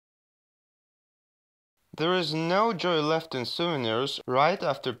There is no joy left in souvenirs right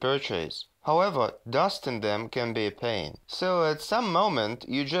after purchase. However, dusting them can be a pain. So at some moment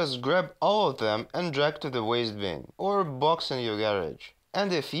you just grab all of them and drag to the waste bin or box in your garage.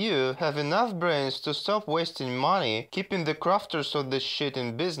 And if you have enough brains to stop wasting money, keeping the crafters of this shit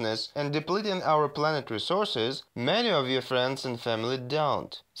in business and depleting our planet resources, many of your friends and family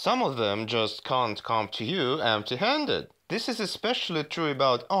don't. Some of them just can't come to you empty-handed. This is especially true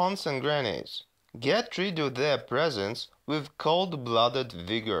about aunts and grannies. Get rid of their presents with cold-blooded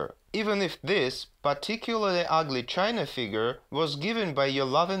vigor. Even if this particularly ugly china figure was given by your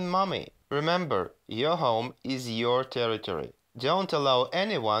loving mommy. Remember, your home is your territory. Don't allow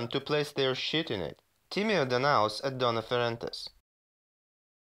anyone to place their shit in it. Timeo Danaus at Dona Ferentes.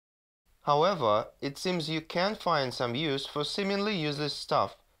 However, it seems you can find some use for seemingly useless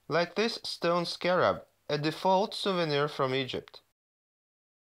stuff, like this stone scarab, a default souvenir from Egypt.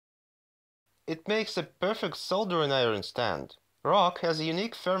 It makes a perfect soldering iron stand. Rock has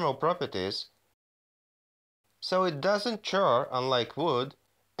unique thermal properties, so it doesn't char unlike wood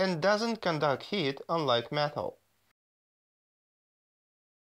and doesn't conduct heat unlike metal.